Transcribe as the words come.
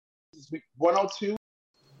week 102.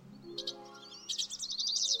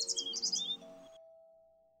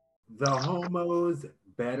 The Homo's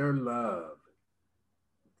Better Love.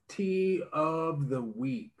 Tea of the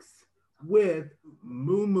Weeks with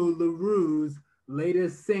Mumu LaRue's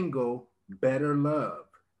latest single, Better Love.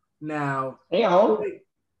 Now,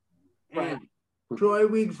 Troy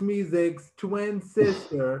Weeks Music's twin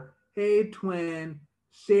sister, Hey Twin,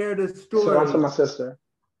 shared a story. Shout out to my sister.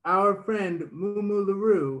 Our friend Mumu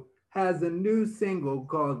LaRue has a new single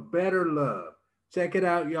called Better Love. Check it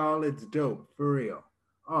out, y'all. It's dope, for real.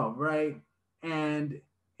 All right. And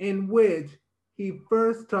in which he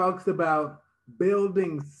first talks about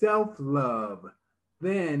building self-love,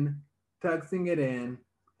 then tuxing it in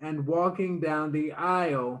and walking down the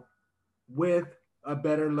aisle with a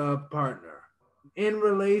better love partner. In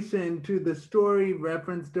relation to the story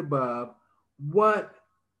referenced above, what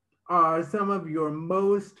are some of your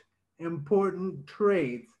most important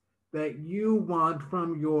traits that you want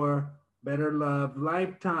from your better love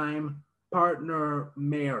lifetime partner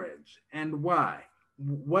marriage, and why?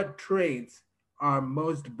 What traits are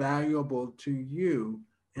most valuable to you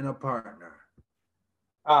in a partner?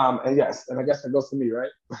 And yes, and I guess that goes to me, right?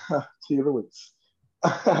 Tea of the weeks.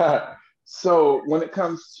 So when it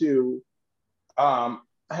comes to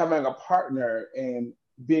having a partner and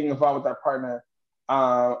being involved with that partner,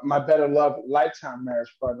 my better love lifetime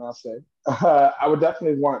marriage partner, I'll say, I would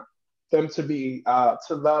definitely want them to be to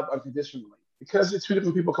love unconditionally, because it's two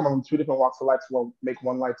different people coming from two different walks of life to make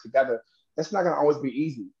one life together. It's not going to always be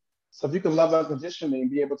easy. So if you can love unconditionally and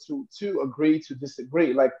be able to agree to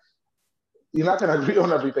disagree, like you're not going to agree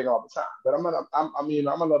on everything all the time. But I'm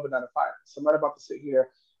a lover, not a fighter. So I'm not about to sit here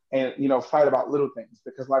and fight about little things,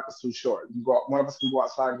 because life is too short. One of us can go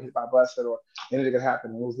outside and get hit by a bus, or anything can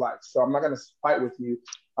happen and lose life. So I'm not going to fight with you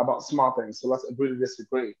about small things. So let's agree to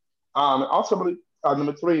disagree. Ultimately,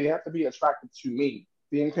 number three, you have to be attracted to me.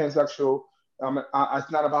 Being pansexual,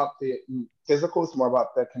 it's not about the physical; it's more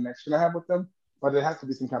about the connection I have with them. But it has to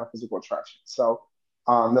be some kind of physical attraction. So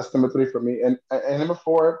that's number three for me. And number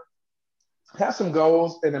four, have some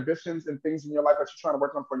goals and ambitions and things in your life that you're trying to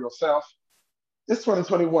work on for yourself. It's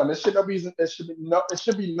 2021. There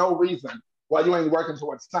should be no reason why you ain't working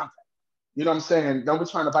towards something. You know what I'm saying? Don't be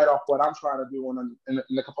trying to bite off what I'm trying to do and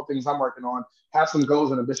a couple of things I'm working on. Have some goals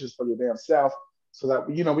and ambitions for your damn self, so that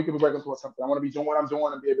we can be working towards something. I want to be doing what I'm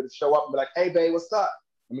doing and be able to show up and be like, hey babe, what's up?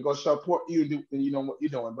 Let me go support you and you know what you're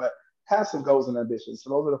doing. But have some goals and ambitions. So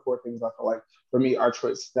those are the four things I feel like for me are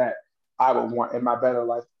traits that I would want in my better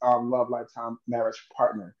life, love lifetime marriage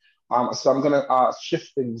partner. So I'm gonna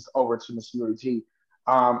shift things over to Miss Yuri G.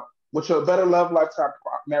 With your better love lifetime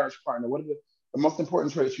marriage partner, what are the most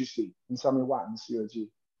important traits you see? And tell me why, Miss Yuri G.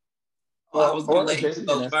 Well, I was gonna let you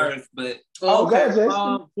go first, but okay.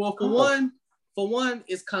 Well, for one,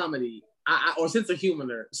 it's comedy, or sense of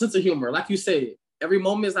humor. Sense of humor, like you said, every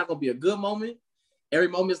moment is not gonna be a good moment. Every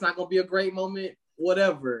moment is not gonna be a great moment.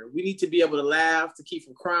 Whatever. We need to be able to laugh, to keep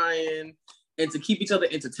from crying, and to keep each other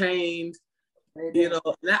entertained.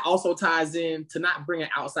 That also ties in to not bringing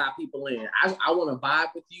outside people in. I want to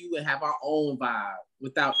vibe with you and have our own vibe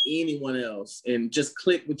without anyone else, and just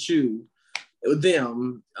click with you, with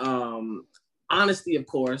them. Honesty, of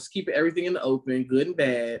course, keeping everything in the open, good and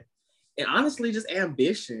bad. And honestly, just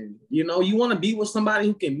ambition. You want to be with somebody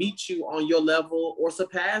who can meet you on your level or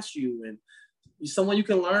surpass you, and someone you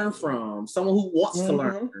can learn from, someone who wants to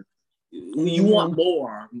learn. You want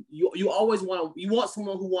more. You always want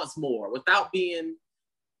someone who wants more without being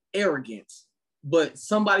arrogant, but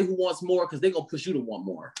somebody who wants more because they're gonna push you to want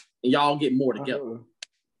more, and y'all get more together.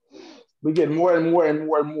 We get more and more and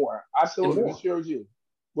more and more. Absolutely. Miss Yuri,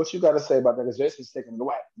 what you got to say about that? Because Jason's taking it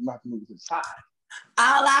away. You have to move to the side.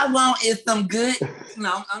 All I want is some good.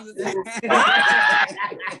 No, I'm just.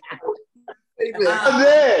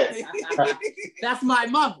 That's my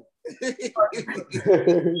mother.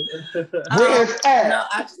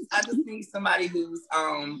 I just need somebody who's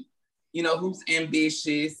who's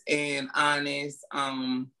ambitious and honest,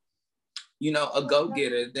 a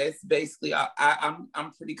go-getter. That's basically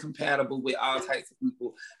I'm pretty compatible with all types of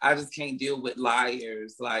people. I just can't deal with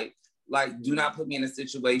liars. Like do not put me in a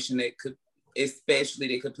situation that could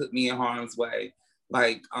put me in harm's way.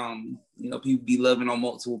 Like people be loving on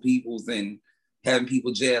multiple peoples and having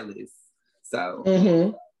people jealous. So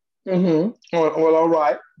Well, all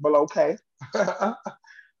right, but okay.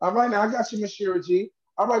 All right, now I got you, Miss Shira G.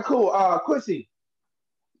 All right, cool. Quincy,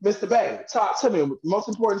 Mr. Bay, talk to me. Most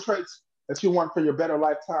important traits that you want for your better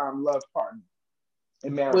lifetime love partner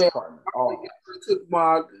and marriage partner. I took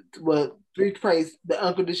my three traits: the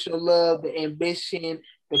unconditional love, the ambition,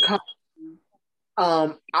 the confidence,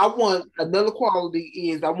 I want another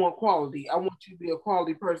quality is I want quality. I want you to be a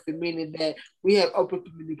quality person, meaning that we have open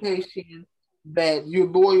communication, that you're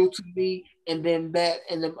loyal to me, and then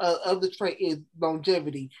the other trait is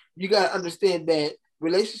longevity. You got to understand that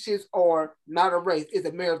relationships are not a race; it's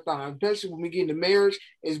a marathon. Especially when we get into marriage,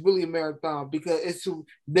 it's really a marathon because it's to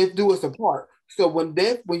death do us apart. So when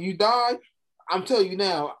you die, I'm telling you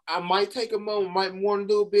now, I might take a moment, might mourn a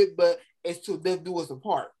little bit, but it's to death do us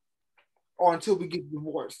apart or until we get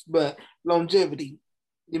divorced. But longevity,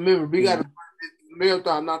 remember, we got to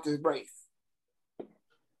marathon, not this race.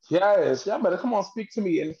 Yes, y'all better come on, speak to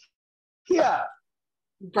me. And yeah,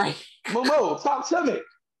 Right. Momo, talk to me.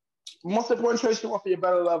 Most important traits you want for your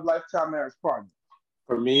better love lifetime marriage partner.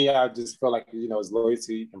 For me, I just feel like it's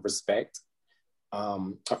loyalty and respect. I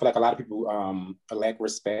feel like a lot of people lack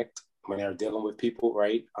respect when they're dealing with people,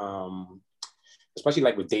 right? Especially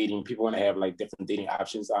like with dating, people want to have like different dating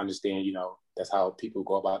options. I understand, that's how people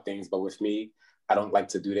go about things, but with me, I don't like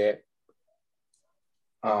to do that.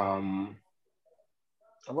 Well,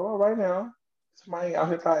 right now, somebody out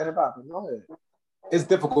here trying to pop it. Go ahead. It's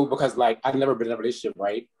difficult because like I've never been in a relationship,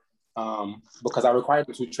 right? Because I require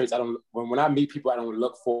the two traits. I don't when I meet people, I don't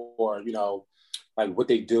look for like what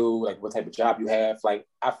they do, like what type of job you have. Like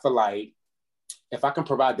I feel like if I can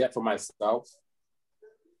provide that for myself,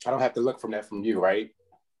 I don't have to look from that from you, right?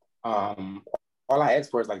 All I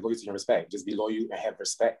ask for is like loyalty and respect. Just be loyal and have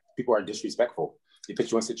respect. People are disrespectful. They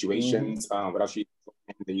put you in situations without you,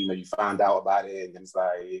 and then you find out about it, and it's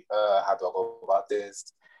like, how do I go about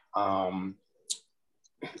this?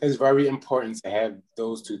 It's very important to have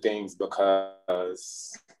those two things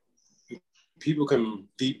because people can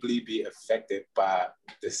deeply be affected by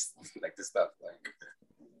this stuff. Like,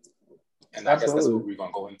 and I guess that's what we're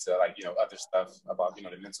gonna go into, like other stuff about the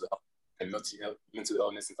mental health and mental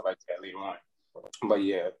illness and stuff like that later on. But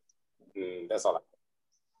yeah, that's all.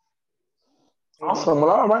 Awesome.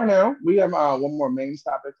 Well, right now we have one more main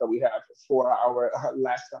topic that we have for our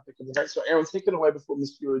last topic of the night. So, Aaron, take it away before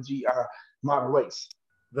Ms. G moderates.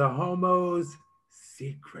 The Homo's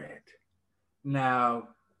Secret. Now,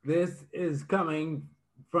 this is coming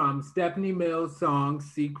from Stephanie Mills' song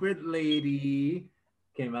Secret Lady.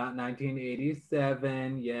 Came out in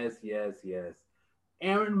 1987. Yes, yes, yes.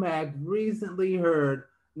 Aaron Mack recently heard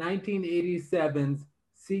 1987's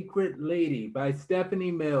Secret Lady by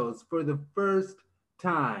Stephanie Mills for the first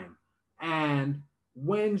time. And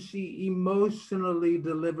when she emotionally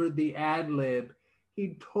delivered the ad-lib,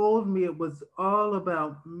 he told me it was all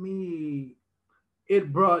about me.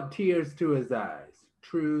 It brought tears to his eyes.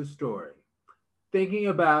 True story. Thinking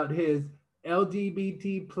about his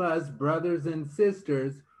LGBT plus brothers and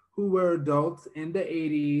sisters who were adults in the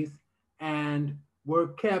 80s and were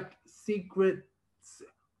kept secret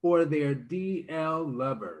for their DL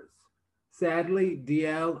lovers. Sadly,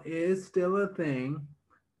 DL is still a thing.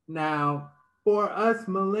 Now, for us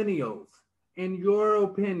millennials, in your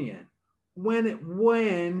opinion,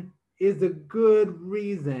 when is a good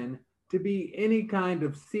reason to be any kind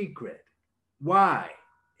of secret? Why?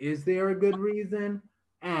 Is there a good reason?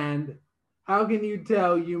 And how can you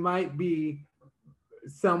tell you might be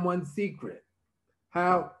someone's secret?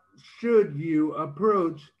 How should you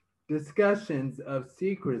approach discussions of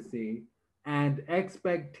secrecy and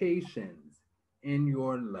expectations in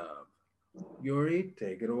your love? Yuri,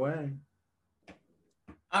 take it away.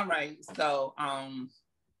 All right. So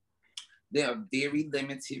there are very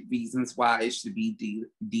limited reasons why it should be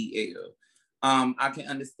DL. I can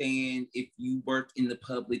understand if you work in the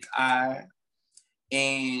public eye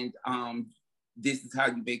and this is how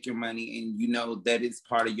you make your money and that is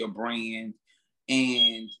part of your brand,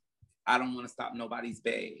 and I don't want to stop nobody's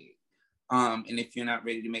bag. And if you're not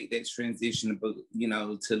ready to make that transition,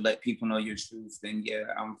 to let people know your truth, then yeah,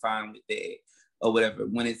 I'm fine with that or whatever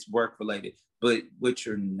when it's work related. But what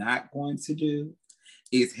you're not going to do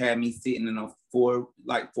is have me sitting in four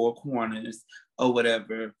corners or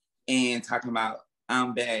whatever and talking about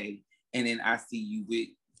I'm bad, and then I see you with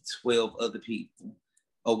 12 other people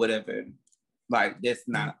or whatever. Like that's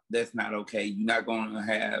not okay. You're not going to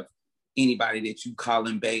have anybody that you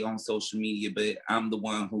calling bae on social media, but I'm the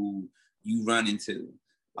one who you run into.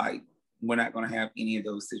 Like we're not going to have any of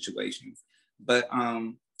those situations. But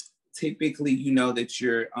typically, that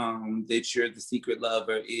you're the secret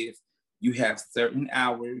lover if you have certain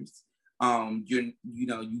hours. You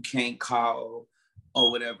can't call or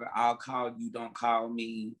whatever. I'll call you, don't call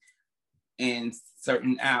me. And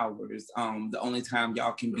certain hours. The only time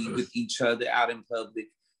y'all can be with each other out in public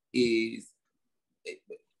is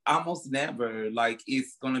almost never. Like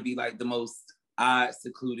it's gonna be like the most odd,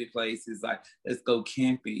 secluded places. Like let's go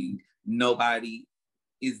camping. Nobody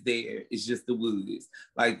is there. It's just the woods.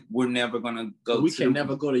 Like, we're never gonna go. We can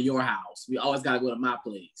never go to your house. We always gotta go to my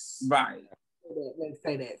place. Right. Let's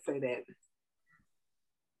say that.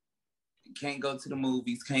 Can't go to the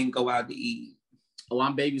movies. Can't go out to eat. Oh,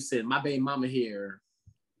 I'm babysitting. My baby mama here.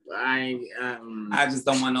 I just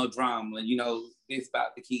don't want no drama. You know, it's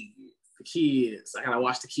about the kids. The kids. I gotta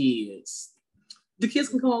watch the kids. The kids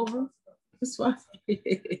can come over. It's fine.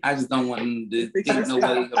 I just don't want them to think no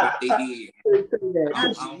way about they did.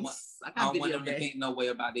 I don't want them to think no way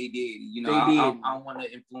about they did. You know, I don't want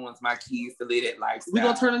to influence my kids to live that lifestyle. We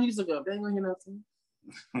gonna turn the music up. They ain't gonna hear nothing.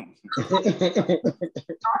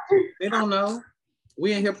 They don't know.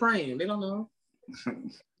 We in here praying. They don't know.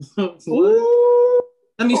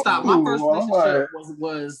 Let me stop. My first relationship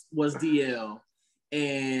was DL,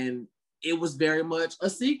 and it was very much a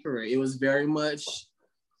secret. It was very much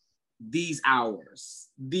these hours,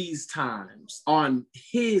 these times, on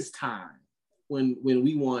his time when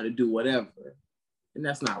we wanted to do whatever, and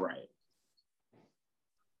that's not right.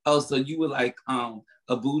 Oh, so you were like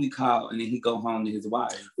a booty call, and then he go home to his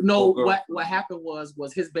wife? No, what happened was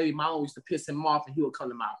his baby mama used to piss him off, and he would come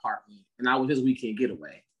to my apartment, and I was his weekend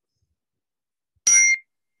getaway.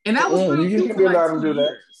 And that was really you can be allowed to do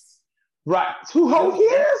that, right? 2 whole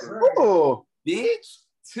years, ooh, bitch.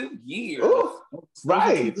 2 years, ooh,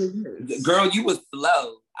 right? Girl, you was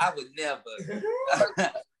slow. I would never.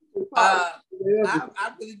 I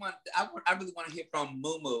really want to hear from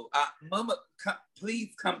Mumu. Mumu,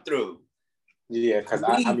 please come through. Yeah, because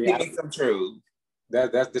I mean, give me some truth.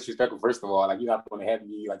 That's disrespectful. First of all, like, you're not going to have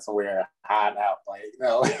me like somewhere hide out, like,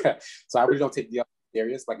 no. So I really don't take DL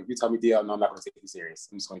serious. Like, if you tell me DL, no, I'm not going to take you serious.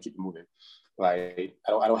 I'm just going to keep it moving. Like,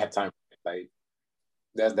 I don't have time for it.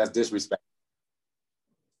 Like, that's disrespect.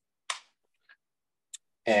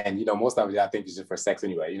 And, you know, most of it, I think, is just for sex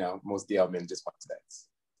anyway. You know, most DL men just want sex,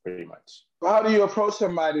 pretty much. How do you approach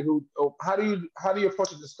somebody how do you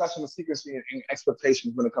approach a discussion of secrecy and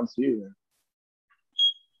expectations when it comes to you,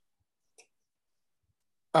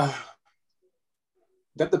 then?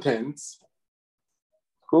 That depends.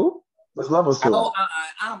 Cool. Let's level to it.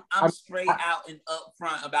 I'm straight out and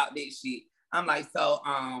upfront about this shit. I'm like, so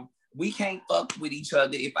we can't fuck with each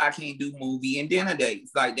other if I can't do movie and dinner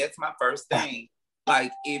dates. Like, that's my first thing.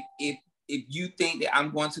 Like, if you think that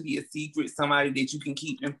I'm going to be a secret, somebody that you can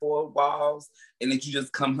keep in 4 walls and that you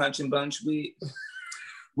just come hunch and bunch with,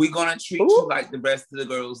 we're gonna treat you like the rest of the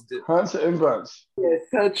girls do. Hunch and bunch. Yes,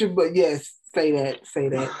 hunch and bunch. Yes, say that.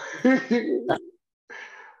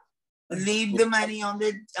 Leave the money on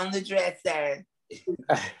the dresser.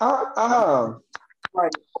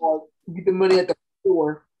 Right. Get the money at the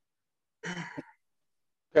store.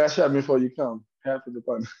 Cash out before you come. Half of the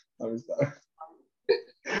fun. I'm sorry.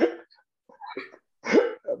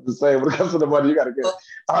 I'm just saying, when it comes to the money, you gotta get.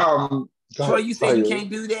 Troy, you say you can't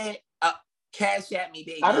do that? Cash at me,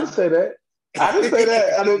 baby. I didn't say that.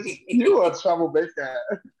 You are a troublemaker.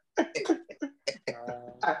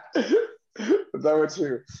 Is that what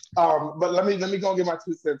you? But let me go and get my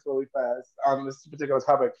 2 cents really fast on this particular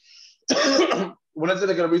topic. When is it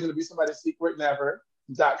a good reason to be somebody's secret?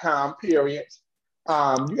 Never.com, period.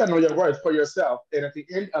 You gotta know your worth for yourself. And at the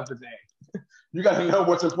end of the day, you gotta know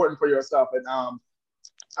what's important for yourself. And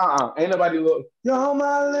ain't nobody little, you're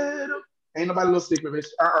my little, ain't nobody little secret, bitch.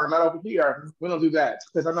 Not over here. We don't do that.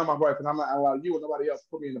 Because I know my worth, and I'm not gonna allow you or nobody else to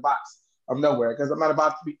put me in the box of nowhere. Because I'm not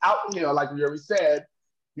about to be out here, like we already said.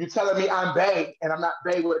 You telling me I'm bae, and I'm not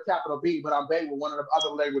bae with a capital B, but I'm bae with one of the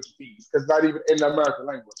other language B's. Because not even in the American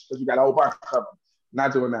language. Because you got a whole bunch of them.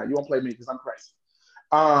 Not doing that. You won't play me because I'm crazy.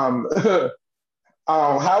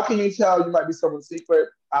 How can you tell you might be someone's secret?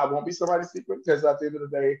 I won't be somebody's secret because at the end of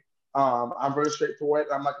the day, I'm very straightforward.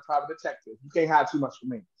 I'm like a private detective. You can't hide too much from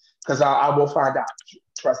me because I will find out.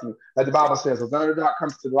 Trust me. Like the Bible says, none of the dark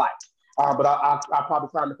comes to the light. But I'll probably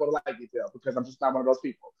find it for the light detail because I'm just not one of those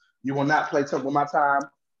people. You will not play with my time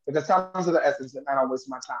because time is of the essence and I don't waste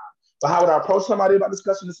my time. But how would I approach somebody about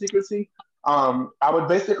discussing the secrecy? I would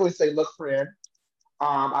basically say, look, friend,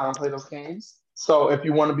 I don't play those games. So if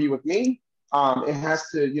you want to be with me, it has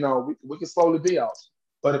to, you know, we can slowly build.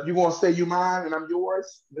 But if you want to say you mine and I'm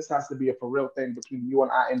yours, this has to be a for real thing between you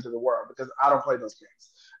and I into the world because I don't play those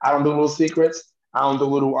games. I don't do little secrets. I don't do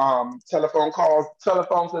little telephone calls,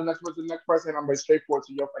 telephone to the next person. I'm very straightforward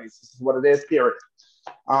to your face. This is what it is, period.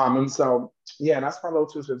 And so, yeah, that's my little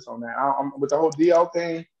 2 cents on that. With the whole DL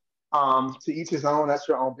thing, to each his own, that's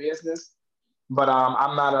your own business. But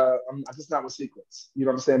I'm just not with secrets. You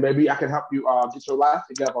know what I'm saying? Maybe I can help you get your life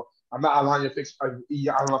together. I'm not allowing you to fix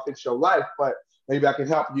your life, but maybe I can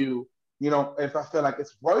help you, you know, if I feel like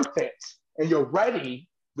it's worth it and you're ready,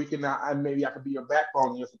 we can, maybe I can be your backbone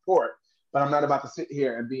and your support. but I'm not about to sit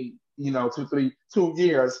here and be, 2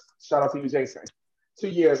 years. Shout out to you, Jason. 2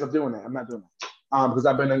 years of doing that. I'm not doing that because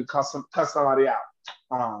I've been in cuss somebody out.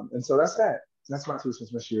 And so that's that. That's my 2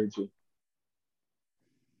 cents, Miss Yuri G.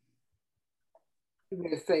 You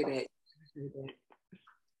better say that.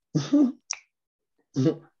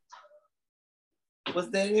 Was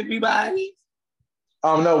that everybody?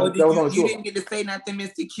 No, that was only 2 You of didn't get to say nothing,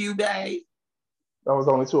 Mr. Q Day. That was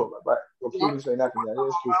only 2 of them, but Q didn't say nothing yet.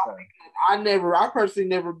 It's Q's time. I personally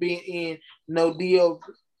never been in no deal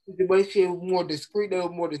situation more discreet. They were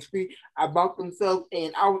more discreet about themselves,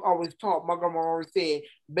 and I was always taught. My grandma always said,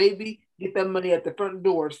 "Baby, get that money at the front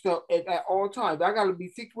door." So at all times, I gotta be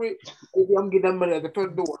secret. Baby, I'm getting that money at the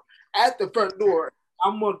front door. At the front door,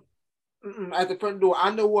 at the front door.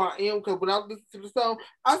 I know where I am because when I listened to the song,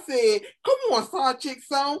 I said, "Come on, side chick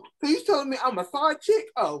song." So you telling me I'm a side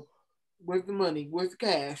chick? Oh, where's the money? Where's the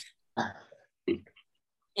cash?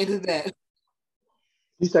 Into that.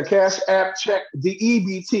 He said, "Cash App, check the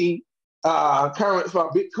EBT, current for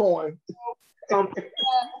Bitcoin."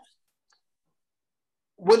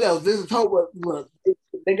 What else? This is hope. Look,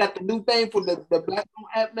 they got the new thing for the Black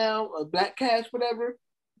app now, or Black Cash, whatever.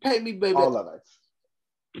 Pay me, baby. All of it.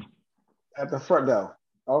 At the front door.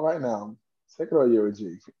 All right now. Take it on Yuri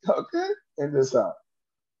G. Okay? End this out.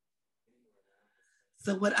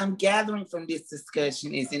 So what I'm gathering from this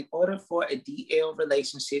discussion is in order for a DL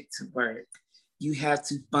relationship to work, you have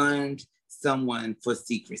to fund someone for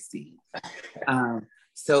secrecy.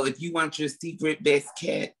 So if you want your secret best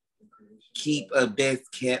cat, keep a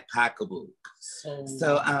best cat pocketbook. So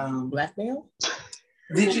blackmail?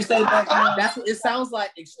 Did you say blackmail? That's what it sounds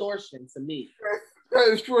like, extortion to me.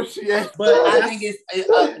 Extortion, yes. But I think it's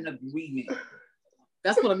an agreement.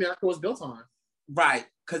 That's what America was built on. Right,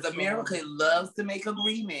 because America loves to make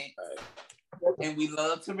agreements, and we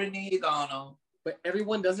love to renege on them. But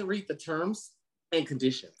everyone doesn't read the terms and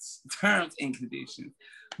conditions. Terms and conditions.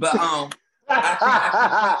 But I think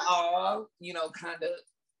all,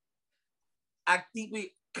 I think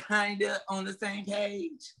we kind of on the same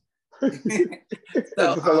page.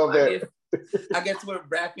 So I guess we're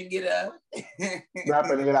wrapping it up.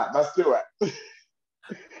 Wrapping it up. Let's do it.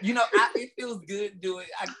 It feels good doing.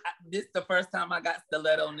 This is the first time I got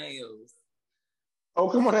stiletto nails. Oh,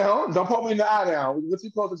 come on now. Don't poke me in the eye now. We're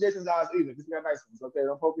too close to Jason's eyes either, because he got nice ones, okay?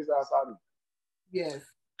 Don't poke his eyes out either. Yes.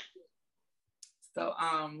 So,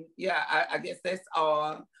 I guess that's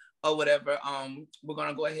all or whatever. We're going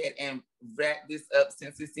to go ahead and wrap this up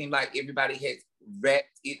since it seemed like everybody has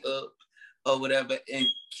wrapped it up or whatever and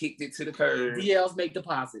kicked it to the curb. DLs make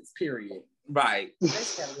deposits, period. Right.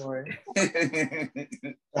 Next category.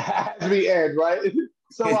 Has to be Ed, right?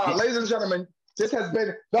 So, ladies and gentlemen, this has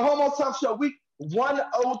been the Homo Tough Show, week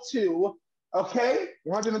 102. Okay?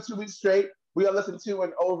 102 weeks straight. We are listening to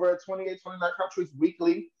in over 28, 29 countries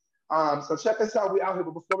weekly. So check us out. We out here.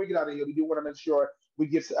 But before we get out of here, we do want to make sure we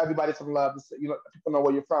give everybody some love. People know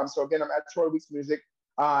where you're from. So again, I'm at Troy Weeks Music.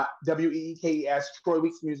 WEEKES, Troy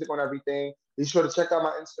Weeks Music on everything. Be sure to check out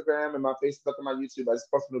my Instagram and my Facebook and my YouTube. I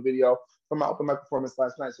just posted a video from my open mic performance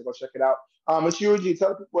last night, so go check it out. It's Yuri G.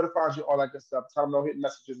 Tell people where to find you, all that good stuff. Tell them no hidden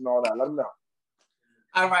messages and all that. Let them know.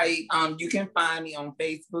 All right. You can find me on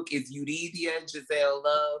Facebook. It's Yuridia Giselle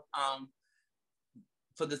Love.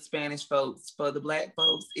 For the Spanish folks, for the Black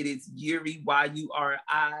folks, it is Yuri,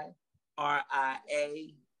 YURIRIA,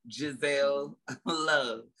 Giselle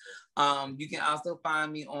Love. You can also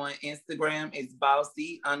find me on Instagram. It's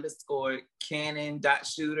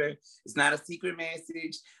bossy_canon.shooter. It's not a secret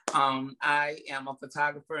message. I am a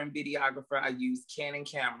photographer and videographer. I use Canon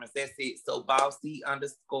cameras. That's it. So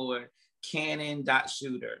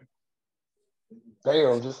bossy_canon.shooter.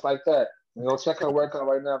 Damn, just like that. And go check her work out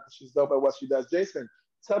right now because she's dope at what she does. Jason,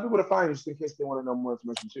 tell people to find you just in case they want to know more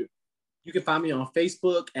information too. You can find me on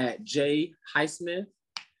Facebook at J Highsmith.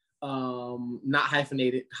 Not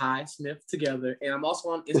hyphenated, Hi Smith together, and I'm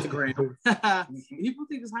also on Instagram. People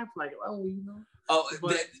think it's hyphenated, Oh,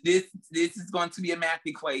 but this is going to be a math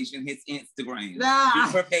equation. His Instagram. Nah.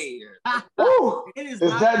 Be prepared. It's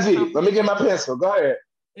that G. Let me get my pencil. Go ahead.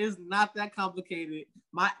 It's not that complicated.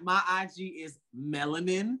 My IG is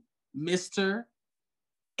Melanin Mr.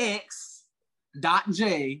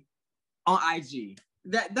 X.J on IG.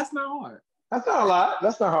 That's not hard. That's not a lot.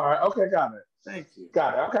 That's not hard. Okay, got it. Thank you.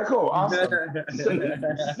 Got it. Okay, cool. Awesome.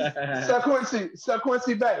 Sir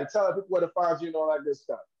Quincy Bay, tell people where to find you and all that good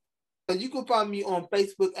stuff. You can find me on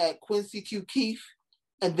Facebook at Quincy Q Keith,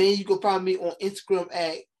 and then you can find me on Instagram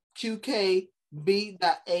at QK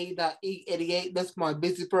B.A.E88. That's my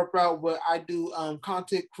business profile where I do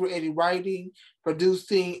content creating, writing,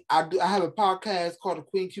 producing. I have a podcast called the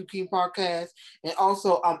Queen Q King Podcast, and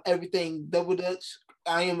also everything Double Dutch.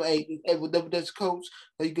 I am a Double Dutch coach,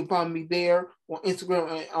 so you can find me there on Instagram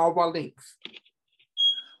and all my links.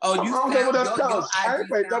 Oh, you sound Double Dutch your coach. I IG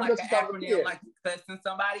play sound Double like Dutch an coach acronym, here. like you cussing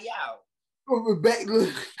somebody out.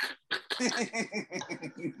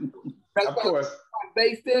 Of course.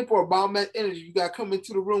 They stand for Biomass Energy. You got to come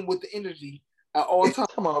into the room with the energy at all times.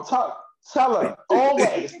 Come on, tell her.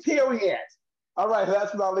 Always, period. All right,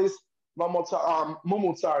 last but not least,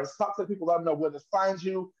 Mumu, sorry. Talk to people, let them know where to find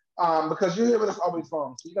you. Because you're here with us all week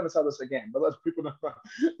long, so you're going to tell us again. But let people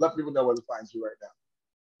know where to find you right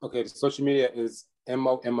now. Okay, the social media is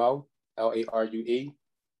MOMOLARUE. _.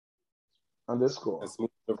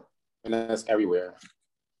 And that's everywhere.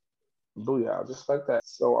 Booyah, just like that.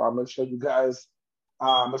 So make sure you guys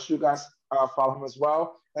follow him as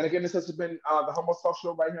well. And again, this has been the Homo Talk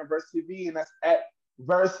Show right here on Verse TV, and that's at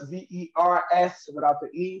Verse VERS without the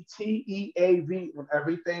ETEAV and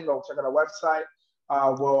everything. Go check out our website.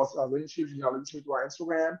 We'll link to our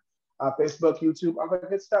Instagram, Facebook, YouTube, all that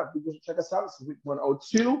good stuff. You can check us out. It's week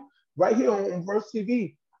 102 right here on Verse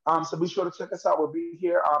TV. So be sure to check us out. We'll be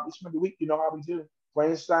here each and every week. You know how we do.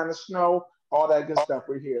 Rain, shine, and snow, all that good stuff.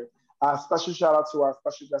 We're here. Special shout out to our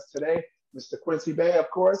special guest today, Mr. Quincy Bay, of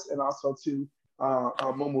course, and also to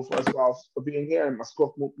Mumu as well for being here. And my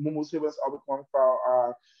school Mumu's here with us all week long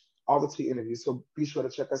for all the tea interviews. So be sure to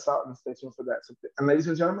check us out and stay tuned for that. So, and ladies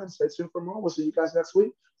and gentlemen, stay tuned for more. We'll see you guys next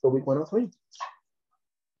week for week 103.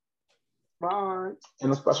 Bye.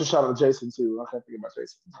 And a special shout out to Jason too. I can't forget about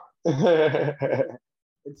Jason.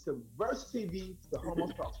 It's the Verse TV, the Homo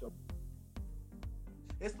Talk Show.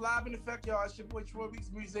 It's live in effect, y'all. It's your boy Troy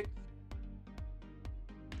Weeks Music.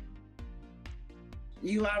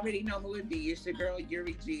 You already know who it be. It's your girl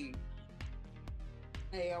Yuri G.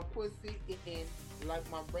 Hey, I'm Quincy, and like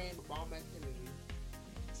my brand, Biomass Energy.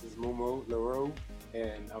 This is Mumu LaRue,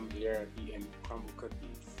 and I'm here eating crumble cookies.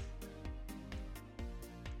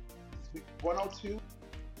 It's week 102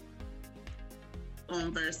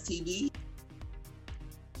 on Verse TV.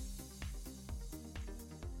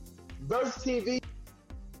 Verse TV.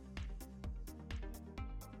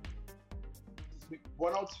 It's week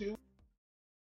 102